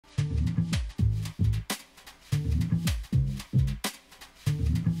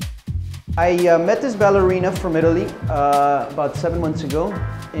I met this ballerina from Italy about 7 months ago,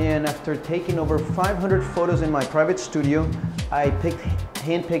 and after taking over 500 photos in my private studio, I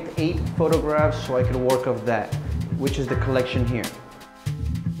handpicked 8 photographs so I could work off that, which is the collection here.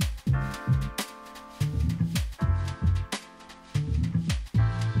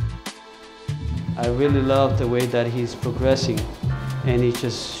 I really love the way that he's progressing, and he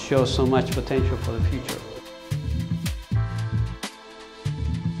just shows so much potential for the future.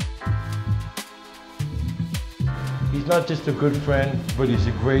 He's not just a good friend, but he's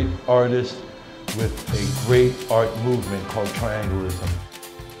a great artist with a great art movement called trianglism.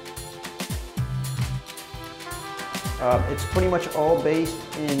 It's pretty much all based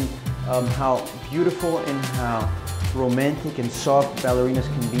in how beautiful and how romantic and soft ballerinas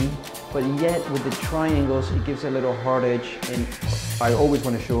can be, but yet with the triangles it gives a little hard edge, and I always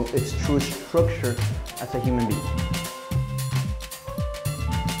want to show its true structure as a human being.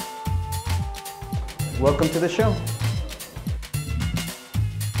 Welcome to the show.